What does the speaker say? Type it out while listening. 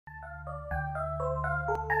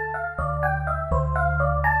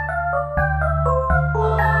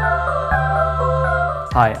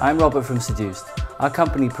Hi, I'm Robert from Seduced. Our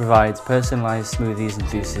company provides personalised smoothies and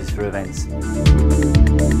juices for events.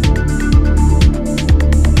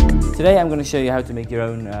 Today I'm going to show you how to make your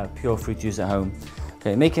own pure fruit juice at home.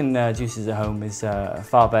 Okay, making juices at home is a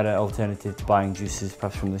far better alternative to buying juices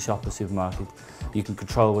perhaps from the shop or supermarket. You can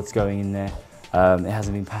control what's going in there. It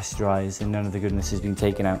hasn't been pasteurised and none of the goodness has been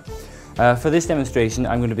taken out. For this demonstration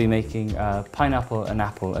I'm going to be making pineapple and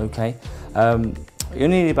apple, okay? You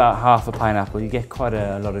only need about half a pineapple. You get quite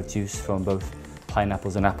a lot of juice from both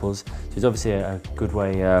pineapples and apples. So it's obviously a good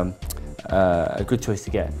way, a good choice to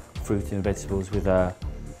get fruit and vegetables with a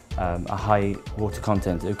high water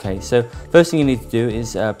content. Okay, so first thing you need to do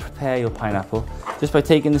is prepare your pineapple just by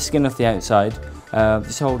taking the skin off the outside.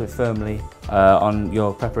 Just hold it firmly on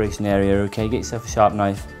your preparation area. Okay, get yourself a sharp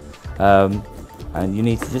knife, and you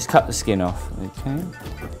need to just cut the skin off. Okay.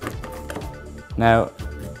 Now,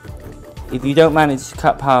 if you don't manage to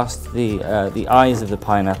cut past the eyes of the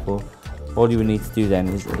pineapple, all you would need to do then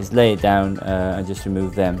is lay it down and just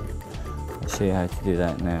remove them. I'll show you how to do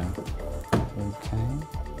that now. Okay.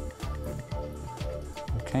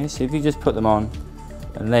 Okay, so if you just put them on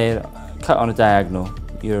and lay it, cut on a diagonal,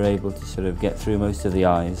 you're able to sort of get through most of the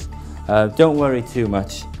eyes. Don't worry too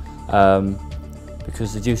much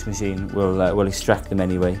because the juice machine will extract them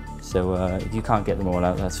anyway. So if you can't get them all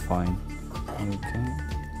out, that's fine. Okay.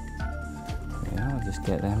 Yeah, I'll just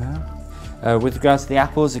get them out. With regards to the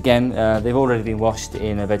apples, again, they've already been washed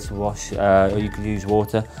in a vegetable wash, or you can use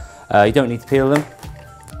water. You don't need to peel them.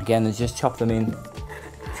 Again, just chop them in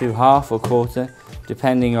to half or quarter,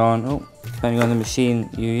 depending on the machine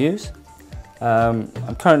you use.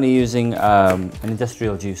 I'm currently using an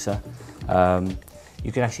industrial juicer.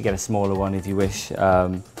 You can actually get a smaller one if you wish,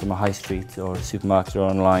 from a high street or a supermarket or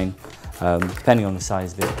online, depending on the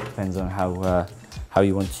size of it. Depends on how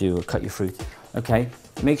you want to cut your fruit. Okay,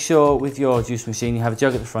 make sure with your juice machine you have a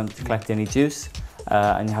jug at the front to collect any juice,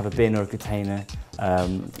 and you have a bin or a container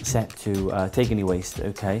set to take any waste.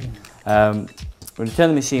 Okay. When you turn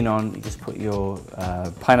the machine on, you just put your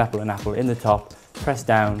pineapple and apple in the top, press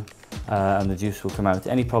down, and the juice will come out.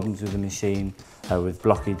 Any problems with the machine, with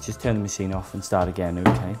blockage, just turn the machine off and start again.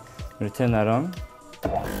 Okay. I'm going to turn that on.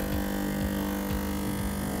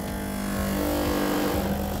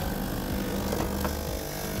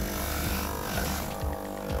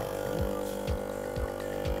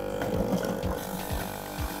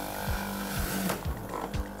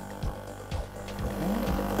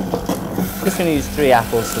 I'm just going to use 3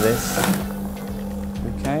 apples for this.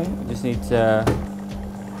 Okay, you just need to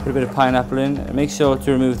put a bit of pineapple in. Make sure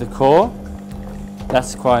to remove the core.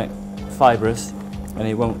 That's quite fibrous and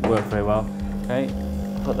it won't work very well. Okay,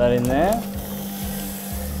 put that in there.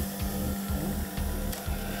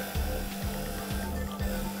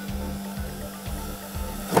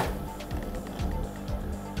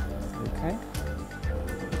 Okay.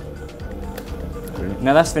 Brilliant.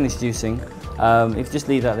 Now that's finished juicing. If you just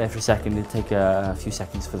leave that there for a second, it'll take a few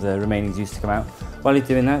seconds for the remaining juice to come out. While you're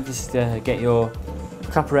doing that, just get your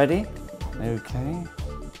cup ready. Okay.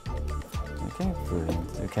 Okay,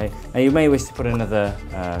 brilliant. Okay. Now you may wish to put another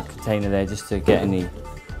container there just to get any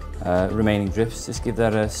remaining drips. Just give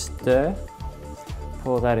that a stir.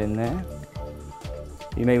 Pour that in there.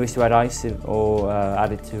 You may wish to add ice or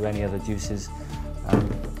add it to any other juices.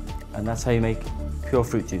 And that's how you make pure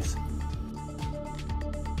fruit juice.